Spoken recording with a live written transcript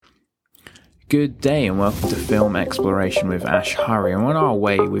Good day and welcome to Film Exploration with Ash Hari, and we're on our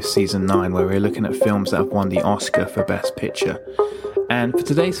way with Season 9 where we're looking at films that have won the Oscar for Best Picture. And for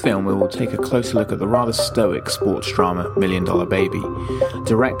today's film we will take a closer look at the rather stoic sports drama $1 Million Baby,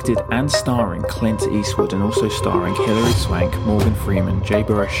 directed and starring Clint Eastwood and also starring Hilary Swank, Morgan Freeman, Jay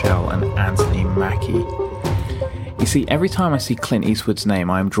Baruchel and Anthony Mackie. You see, every time I see Clint Eastwood's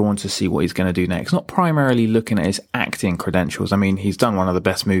name, I am drawn to see what he's going to do next. Not primarily looking at his acting credentials. I mean, he's done one of the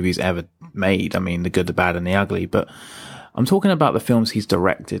best movies ever made. I mean, The Good, the Bad and the Ugly. But I'm talking about the films he's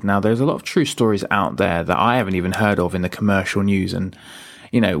directed. Now, there's a lot of true stories out there that I haven't even heard of in the commercial news. And,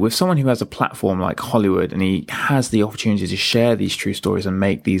 you know, with someone who has a platform like Hollywood and he has the opportunity to share these true stories and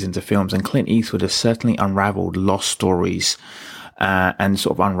make these into films, and Clint Eastwood has certainly unraveled lost stories and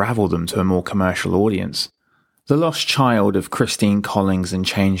sort of unraveled them to a more commercial audience. The Lost Child of Christine Collins and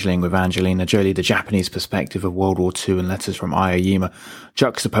Changeling with Angelina Jolie, the Japanese perspective of World War II and Letters from Aoyama,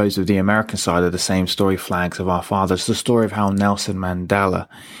 juxtaposed with the American side of the same story, Flags of Our Fathers, the story of how Nelson Mandela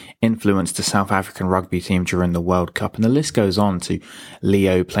influenced the South African rugby team during the World Cup. And the list goes on to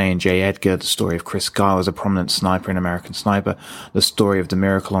Leo playing J. Edgar, the story of Chris Giles, a prominent sniper in American Sniper, the story of The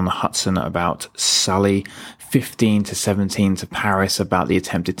Miracle on the Hudson about Sully, 15 to 17 to Paris about the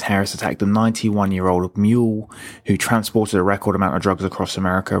attempted terrorist attack, the 91-year-old mule who transported a record amount of drugs across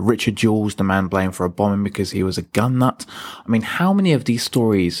America, Richard Jewell, the man blamed for a bombing because he was a gun nut. I mean, how many of these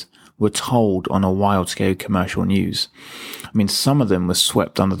stories were told on a wild-scale commercial news? I mean, some of them were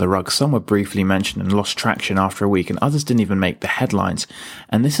swept under the rug, some were briefly mentioned and lost traction after a week, and others didn't even make the headlines.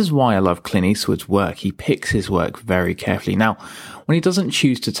 And this is why I love Clint Eastwood's work. He picks his work very carefully. Now, when he doesn't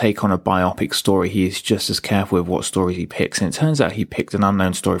choose to take on a biopic story, he is just as careful with what stories he picks. And it turns out he picked an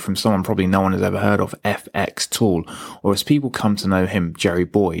unknown story from someone probably no one has ever heard of, FX Tool, or as people come to know him, Jerry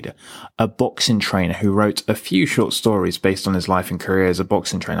Boyd, a boxing trainer who wrote a few short stories based on his life and career as a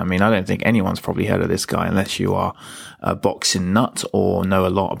boxing trainer. I mean, I don't think anyone's probably heard of this guy unless you are a boxing nut or know a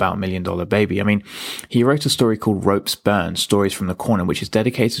lot about $1 Million Baby. I mean, he wrote a story called Ropes Burn, Stories from the Corner, which is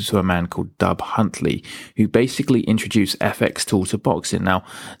dedicated to a man called Dub Huntley, who basically introduced FX Tool to boxing. Now,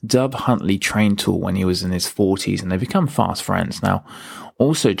 Dub Huntley trained Tool when he was in his 40s and they become fast friends. Now,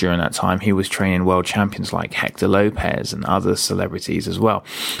 also during that time, he was training world champions like Hector Lopez and other celebrities as well.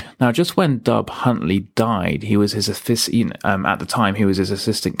 Now, just when Dub Huntley died, he was his assistant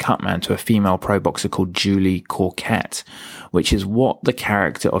cutman to a female pro boxer called Julie Corquette, which is what the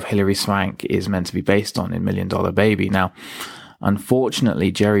character of Hilary Swank is meant to be based on in $1 Million Baby. Now,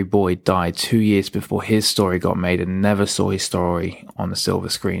 unfortunately, Jerry Boyd died 2 years before his story got made and never saw his story on the silver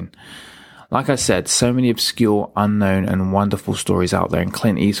screen. Like I said, so many obscure, unknown and wonderful stories out there, and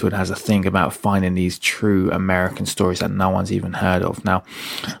Clint Eastwood has a thing about finding these true American stories that no one's even heard of. Now,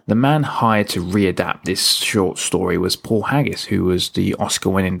 the man hired to readapt this short story was Paul Haggis, who was the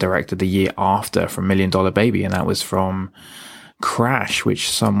Oscar-winning director the year after for $1 Million Baby, and that was from Crash, which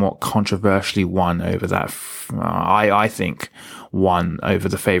somewhat controversially won over that, I think, won over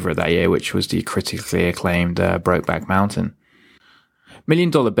the favourite that year, which was the critically acclaimed Brokeback Mountain. $1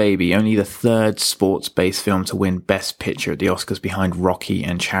 Million Baby, only the third sports-based film to win Best Picture at the Oscars behind Rocky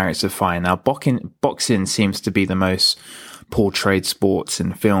and Chariots of Fire. Now, boxing seems to be the most portrayed sports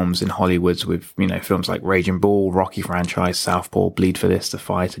in films in Hollywood with, you know, films like Raging Bull, Rocky franchise, Southpaw, Bleed for This, The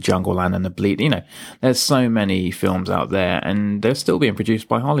Fighter, Jungle Land and The Bleed. You know, there's so many films out there and they're still being produced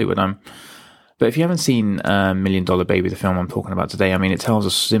by Hollywood. But if you haven't seen $1 Million Baby, the film I'm talking about today, I mean, it tells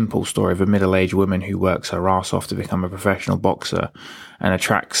a simple story of a middle-aged woman who works her ass off to become a professional boxer and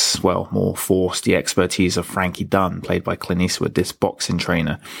attracts, well, more force, the expertise of Frankie Dunn, played by Clint Eastwood, this boxing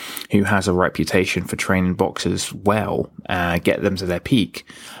trainer who has a reputation for training boxers well, get them to their peak,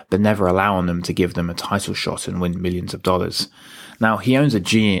 but never allowing them to give them a title shot and win millions of dollars. Now, he owns a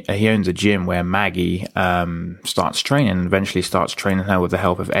gym where Maggie starts training and eventually starts training her with the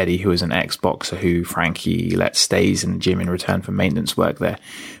help of Eddie, who is an ex-boxer who Frankie lets stays in the gym in return for maintenance work there,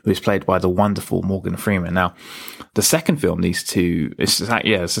 who is played by the wonderful Morgan Freeman. Now, the second film these two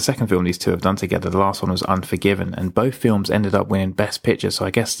have done together. The last one was Unforgiven, and both films ended up winning Best Picture. So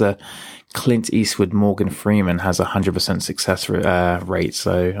I guess the Clint Eastwood Morgan Freeman has a 100% success rate.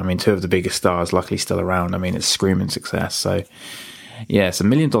 So, I mean, two of the biggest stars luckily still around. I mean, it's screaming success. So, yes, $1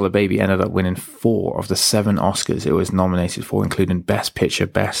 Million Baby ended up winning 4 of the 7 Oscars it was nominated for, including Best Picture,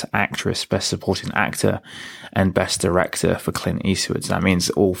 Best Actress, Best Supporting Actor, and Best Director for Clint Eastwood. So that means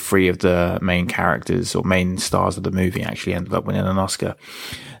all 3 of the main characters or main stars of the movie actually ended up winning an Oscar.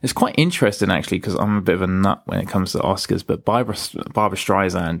 It's quite interesting, actually, because I'm a bit of a nut when it comes to Oscars, but Barbra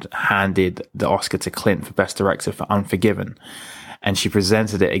Streisand handed the Oscar to Clint for Best Director for Unforgiven. and she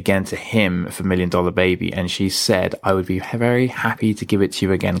presented it again to him for Million Dollar Baby. And she said, I would be very happy to give it to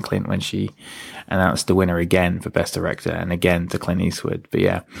you again, Clint, when she announced the winner again for Best Director and again to Clint Eastwood. But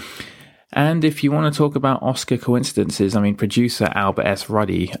yeah. And if you want to talk about Oscar coincidences, I mean, producer Albert S.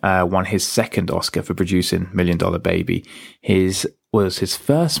 Ruddy won his second Oscar for producing Million Dollar Baby. His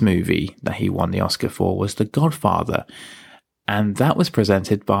first movie that he won the Oscar for was The Godfather. And that was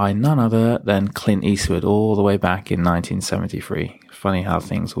presented by none other than Clint Eastwood all the way back in 1973. Funny how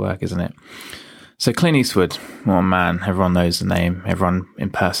things work, isn't it? So Clint Eastwood, what a man. Everyone knows the name. Everyone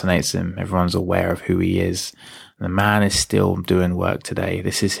impersonates him. Everyone's aware of who he is. The man is still doing work today.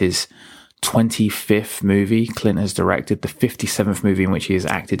 This is his 25th movie Clint has directed, the 57th movie in which he has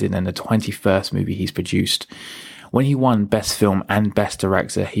acted in, and the 21st movie he's produced. When he won Best Film and Best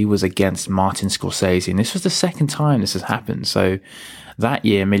Director, he was against Martin Scorsese, and this was the second time this has happened. So that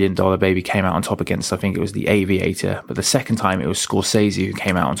year, Million Dollar Baby came out on top against, I think it was The Aviator, but the second time it was Scorsese who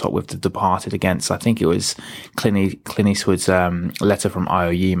came out on top with The Departed against, I think it was Clint Eastwood's Letter from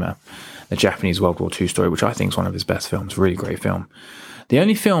Iwo Jima, the Japanese World War II story, which I think is one of his best films, really great film. The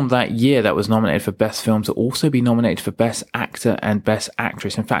only film that year that was nominated for Best Film to also be nominated for Best Actor and Best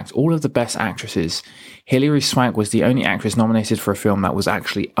Actress. In fact, all of the Best Actresses, Hilary Swank was the only actress nominated for a film that was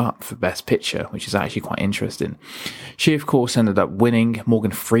actually up for Best Picture, which is actually quite interesting. She, of course, ended up winning.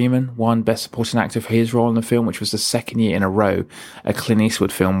 Morgan Freeman won Best Supporting Actor for his role in the film, which was the second year in a row a Clint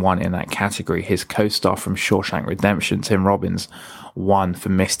Eastwood film won in that category. His co-star from Shawshank Redemption, Tim Robbins, won for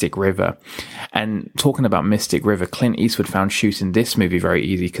Mystic River. And talking about Mystic River, Clint Eastwood found shooting this movie very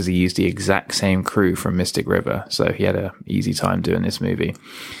easy because he used the exact same crew from Mystic River. So he had an easy time doing this movie.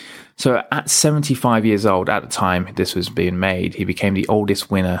 So at 75 years old, at the time this was being made, he became the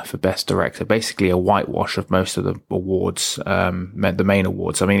oldest winner for Best Director, basically a whitewash of most of the awards, the main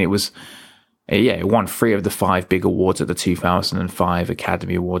awards. I mean, it won 3 of the 5 big awards at the 2005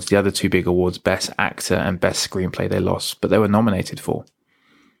 Academy Awards. The other 2 big awards, Best Actor and Best Screenplay, they lost, but they were nominated for.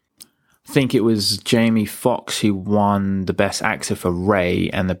 I think it was Jamie Foxx who won the Best Actor for Ray,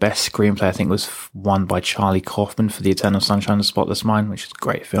 and the Best Screenplay, I think, was won by Charlie Kaufman for The Eternal Sunshine of the Spotless Mind, which is a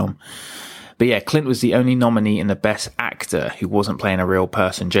great film. But yeah, Clint was the only nominee in the Best Actor who wasn't playing a real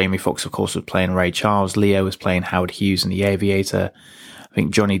person. Jamie Foxx, of course, was playing Ray Charles. Leo was playing Howard Hughes in The Aviator. I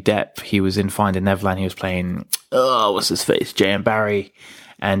think Johnny Depp, he was in Finding Neverland. He was playing, what's his face? J.M. Barrie.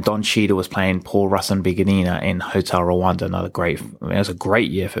 And Don Cheadle was playing Paul Rusesabagina in Hotel Rwanda. It was a great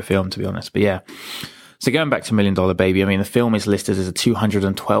year for film, to be honest. But yeah. So going back to Million Dollar Baby, I mean, the film is listed as the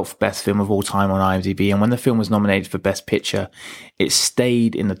 212th best film of all time on IMDb. And when the film was nominated for Best Picture, it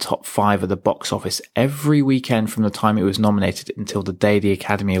stayed in the top 5 of the box office every weekend from the time it was nominated until the day the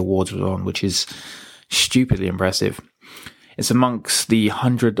Academy Awards were on, which is stupidly impressive. It's amongst the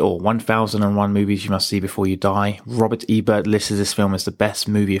 100 or 1001 movies you must see before you die. Robert Ebert listed this film as the best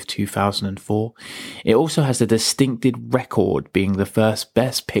movie of 2004. It also has the distinctive record being the first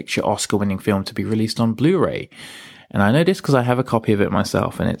Best Picture Oscar-winning film to be released on Blu-ray. And I know this because I have a copy of it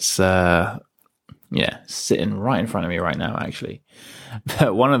myself, and it's sitting right in front of me right now, actually.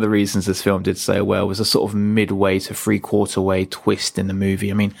 But one of the reasons this film did so well was a sort of midway to 3/4 way twist in the movie.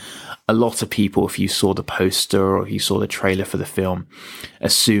 I mean, a lot of people, if you saw the poster or if you saw the trailer for the film,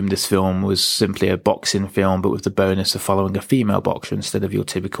 assumed this film was simply a boxing film, but with the bonus of following a female boxer instead of your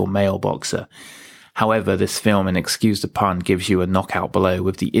typical male boxer. However, this film, and excuse the pun, gives you a knockout blow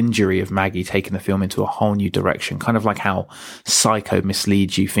with the injury of Maggie taking the film into a whole new direction, kind of like how Psycho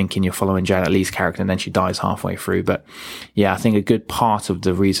misleads you thinking you're following Janet Leigh's character and then she dies halfway through. But yeah, I think a good part of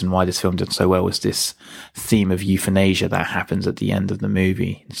the reason why this film did so well was this theme of euthanasia that happens at the end of the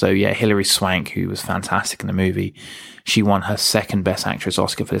movie. So yeah, Hilary Swank, who was fantastic in the movie, she won her second Best Actress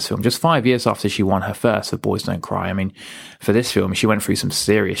Oscar for this film, just 5 years after she won her first for Boys Don't Cry. I mean, for this film, she went through some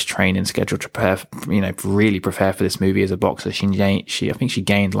serious training scheduled to prepare, really prepare for this movie as a boxer. I think she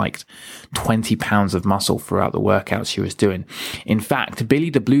gained like 20 pounds of muscle throughout the workouts she was doing. In fact,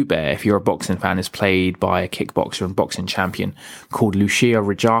 Billy the Blue Bear, if you're a boxing fan, is played by a kickboxer and boxing champion called Lucia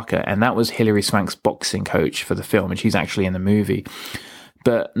Rajaka, and that was Hilary Swank's boxing coach for the film, and she's actually in the movie.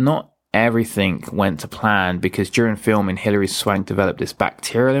 But not everything went to plan, because during filming, Hilary Swank developed this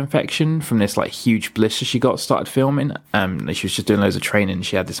bacterial infection from this like huge blister she got started filming. She was just doing loads of training.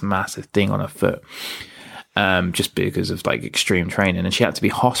 She had this massive thing on her foot, just because of like extreme training, and she had to be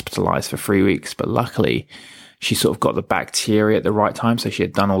hospitalized for 3 weeks. But luckily, she sort of got the bacteria at the right time, so she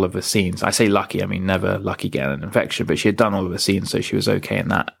had done all of her scenes. I say lucky, I mean never lucky getting an infection, but she had done all of her scenes, so she was okay in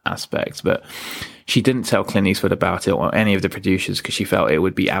that aspect. But she didn't tell Clint Eastwood about it or any of the producers, because she felt it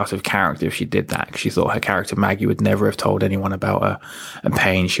would be out of character if she did that. She thought her character Maggie would never have told anyone about a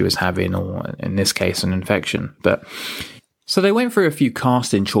pain she was having, or in this case, an infection. But So they went through a few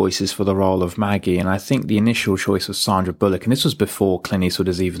casting choices for the role of Maggie, and I think the initial choice was Sandra Bullock, and this was before Clint Eastwood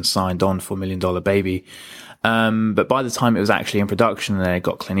has even signed on for $1 Million Baby. But by the time it was actually in production and they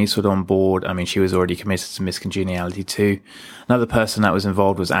got Clint Eastwood on board, I mean, she was already committed to Miss Congeniality too. Another person that was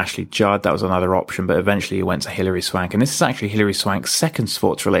involved was Ashley Judd. That was another option, but eventually it went to Hilary Swank. And this is actually Hilary Swank's second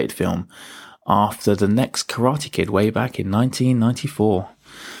sports-related film after the next Karate Kid way back in 1994.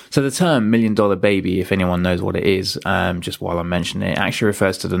 So the term $1 Million Baby, if anyone knows what it is, just while I'm mentioning it, actually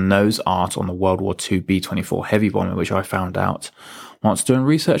refers to the nose art on the World War II B-24 heavy bomber, which I found out whilst doing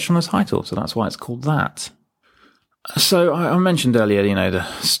research on the title. So that's why it's called that. So I mentioned earlier, the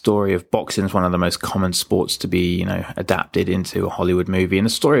story of boxing is one of the most common sports to be, adapted into a Hollywood movie. And the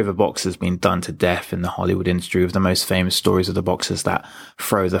story of a boxer has been done to death in the Hollywood industry, with the most famous stories of the boxers that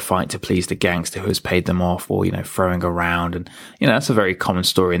throw the fight to please the gangster who has paid them off, or, throwing around. And, that's a very common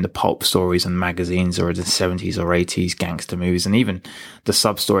story in the pulp stories and magazines, or in the 70s or 80s gangster movies, and even the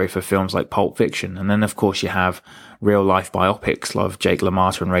sub-story for films like Pulp Fiction. And then, of course, you have real-life biopics like Jake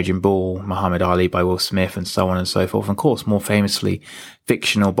LaMotta and Raging Bull, Muhammad Ali by Will Smith, and so on and so forth. And of course, more famously,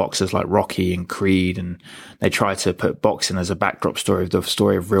 fictional boxers like Rocky and Creed, and they try to put boxing as a backdrop story of the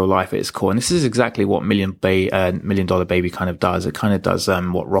story of real life at its core. And this is exactly what $1 Million Baby kind of does. It kind of does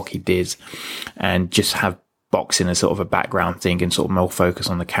what Rocky did, and just have boxing as sort of a background thing and sort of more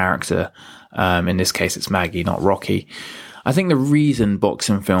focus on the character. In this case, it's Maggie, not Rocky. I think the reason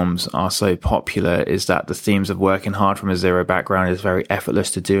boxing films are so popular is that the themes of working hard from a zero background is very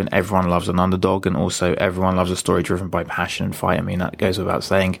effortless to do, and everyone loves an underdog, and also everyone loves a story driven by passion and fight. I mean, that goes without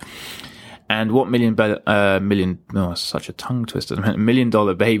saying. And what such a tongue twister. $1 Million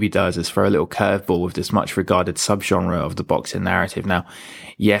Baby does is throw a little curveball with this much regarded subgenre of the boxing narrative. Now,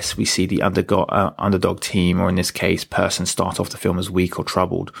 yes, we see the underdog team, or in this case, person, start off the film as weak or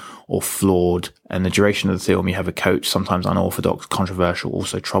troubled or flawed. And the duration of the film, you have a coach, sometimes unorthodox, controversial,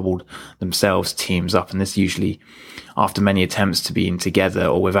 also troubled themselves, teams up. And this usually after many attempts to be in together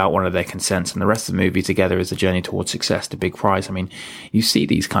or without one of their consents. And the rest of the movie together is a journey towards success, the big prize. I mean, you see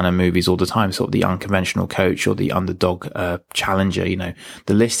these kind of movies all the time, sort of the unconventional coach or the underdog challenger.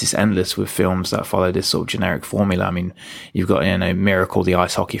 The list is endless with films that follow this sort of generic formula. I mean, you've got, Miracle, the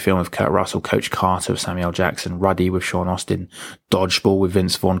ice hockey film with Kurt Russell, Coach Carter with Samuel Jackson, Ruddy with Sean Austin, Dodgeball with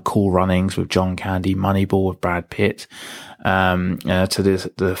Vince Vaughn, Cool Runnings with John Candy, Moneyball with Brad Pitt,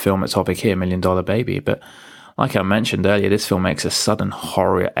 to the film at topic here, $1 Million Baby. But like I mentioned earlier, this film makes a sudden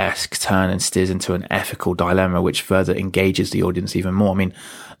horror-esque turn and steers into an ethical dilemma, which further engages the audience even more. I mean,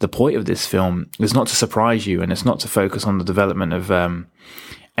 the point of this film is not to surprise you, and it's not to focus on the development of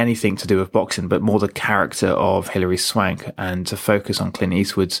anything to do with boxing, but more the character of Hilary Swank, and to focus on Clint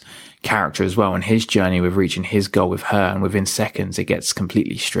Eastwood's character as well, and his journey with reaching his goal with her. And within seconds, it gets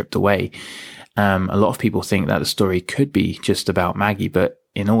completely stripped away. A lot of people think that the story could be just about Maggie, but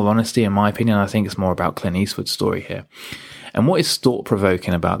in all honesty, in my opinion, I think it's more about Clint Eastwood's story here. And what is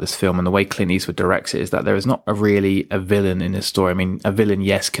thought-provoking about this film and the way Clint Eastwood directs it is that there is not really a villain in this story. I mean, a villain,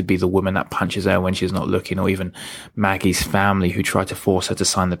 yes, could be the woman that punches her when she's not looking, or even Maggie's family who try to force her to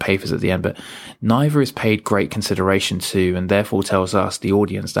sign the papers at the end, but neither is paid great consideration to, and therefore tells us, the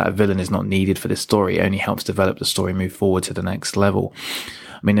audience, that a villain is not needed for this story. It only helps develop the story, move forward to the next level.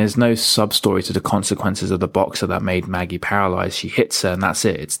 I mean, there's no sub-story to the consequences of the boxer that made Maggie paralyzed. She hits her and that's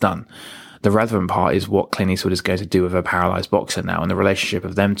it. It's done. The relevant part is what Clint Eastwood is going to do with a paralyzed boxer now, and the relationship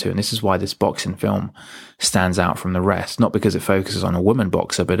of them two. And this is why this boxing film stands out from the rest. Not because it focuses on a woman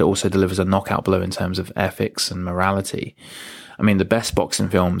boxer, but it also delivers a knockout blow in terms of ethics and morality. I mean, the best boxing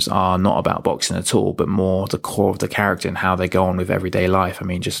films are not about boxing at all, but more the core of the character and how they go on with everyday life. I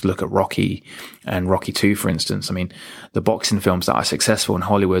mean, just look at Rocky and Rocky 2, for instance. I mean, the boxing films that are successful in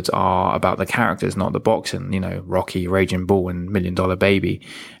Hollywood are about the characters, not the boxing. Rocky, Raging Bull, and $1 Million Baby.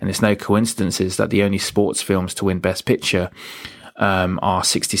 And it's no coincidences that the only sports films to win Best Picture are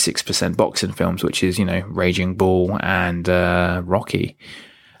 66% boxing films, which is, Raging Bull and Rocky.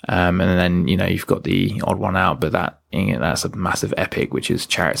 And then, you've got the odd one out, but that's a massive epic, which is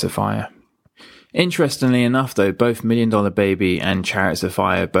Chariots of Fire. Interestingly enough, though, both $1 Million Baby and Chariots of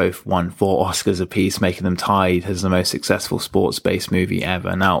Fire both won 4 Oscars apiece, making them tied as the most successful sports-based movie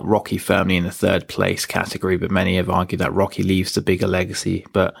ever. Now, Rocky firmly in the third place category, but many have argued that Rocky leaves the bigger legacy,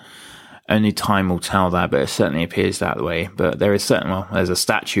 but only time will tell that, but it certainly appears that way. But there's a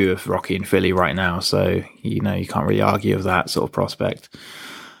statue of Rocky in Philly right now, so, you can't really argue with that sort of prospect.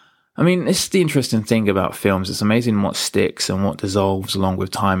 I mean, this is the interesting thing about films. It's amazing what sticks and what dissolves along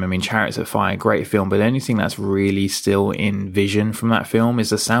with time. I mean, Chariots of Fire, great film, but the only thing that's really still in vision from that film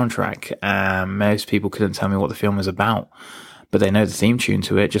is the soundtrack. Most people couldn't tell me what the film was about. but they know the theme tune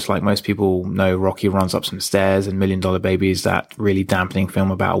to it, just like most people know Rocky runs up some stairs and $1 Million Baby is that really dampening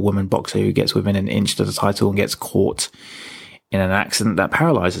film about a woman boxer who gets within an inch to the title and gets caught in an accident that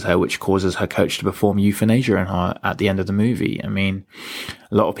paralyzes her, which causes her coach to perform euthanasia on her at the end of the movie. I mean,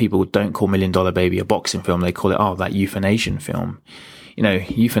 a lot of people don't call $1 Million Baby a boxing film. They call it, that euthanasia film. You know,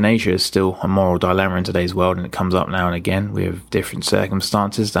 euthanasia is still a moral dilemma in today's world, and it comes up now and again with different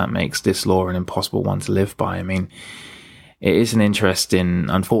circumstances that makes this law an impossible one to live by. I mean, it is an interesting,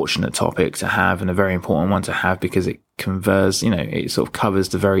 unfortunate topic to have and a very important one to have because it it sort of covers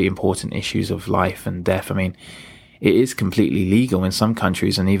the very important issues of life and death. I mean, it is completely legal in some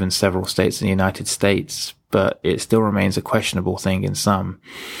countries and even several states in the United States, but it still remains a questionable thing in some,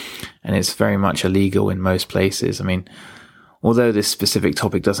 and it's very much illegal in most places. I mean, although this specific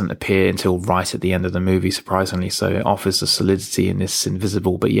topic doesn't appear until right at the end of the movie, surprisingly so, it offers a solidity in this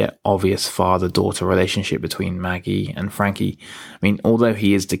invisible but yet obvious father-daughter relationship between Maggie and Frankie. I mean, although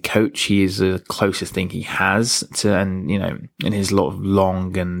he is the coach, he is the closest thing he has to, and, in his lot of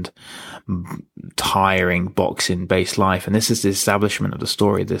long and tiring boxing-based life. And this is the establishment of the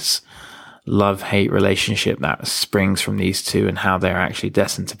story, this love-hate relationship that springs from these two and how they're actually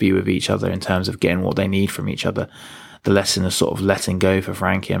destined to be with each other in terms of getting what they need from each other. The lesson of sort of letting go for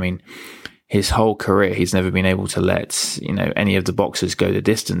Frankie. I mean, his whole career, he's never been able to let, any of the boxers go the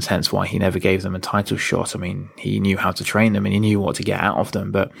distance, hence why he never gave them a title shot. I mean, he knew how to train them and he knew what to get out of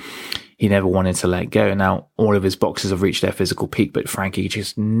them, but he never wanted to let go. Now, all of his boxers have reached their physical peak, but Frankie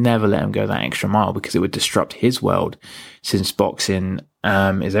just never let him go that extra mile because it would disrupt his world, since boxing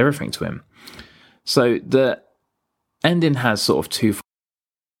is everything to him. So the ending has sort of two.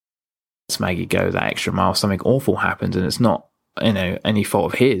 Maggie go that extra mile, something awful happens, and it's not any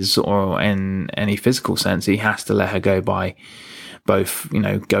fault of his or in any physical sense. He has to let her go by both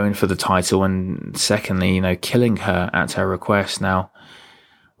going for the title and secondly killing her at her request. Now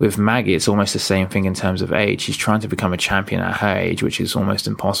with Maggie, it's almost the same thing in terms of age. She's trying to become a champion at her age, which is almost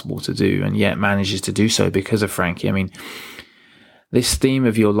impossible to do, and yet manages to do so because of Frankie. I mean, this theme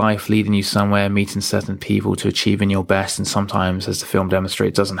of your life leading you somewhere, meeting certain people to achieving your best, and sometimes, as the film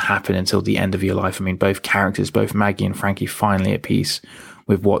demonstrates, doesn't happen until the end of your life. I mean, both characters, both Maggie and Frankie, finally at peace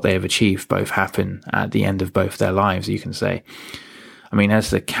with what they have achieved, both happen at the end of both their lives, you can say. I mean, as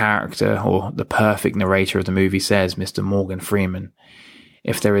the character or the perfect narrator of the movie says, Mr. Morgan Freeman,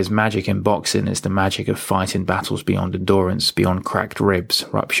 if there is magic in boxing, it's the magic of fighting battles beyond endurance, beyond cracked ribs,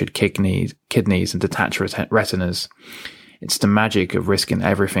 ruptured kidneys and detached retinas. It's the magic of risking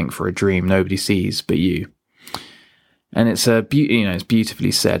everything for a dream nobody sees but you. And it's it's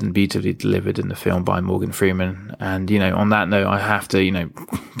beautifully said and beautifully delivered in the film by Morgan Freeman. And, on that note, I have to,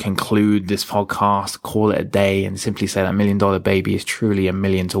 conclude this podcast, call it a day, and simply say that $1 Million Baby is truly a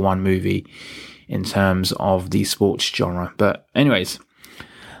 1,000,000-to-1 movie in terms of the sports genre. But anyways,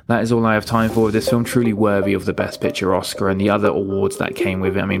 that is all I have time for with this film, truly worthy of the Best Picture Oscar and the other awards that came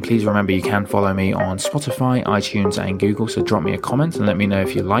with it. I mean, please remember you can follow me on Spotify, iTunes and Google, so drop me a comment and let me know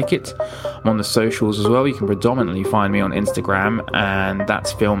if you like it. I'm on the socials as well. You can predominantly find me on Instagram, and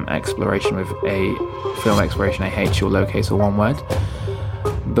that's Film Exploration with a Film Exploration AH, or lowercase or one word.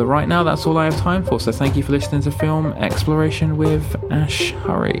 But right now, that's all I have time for, so thank you for listening to Film Exploration with Ash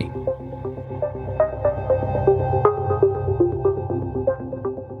Hurry.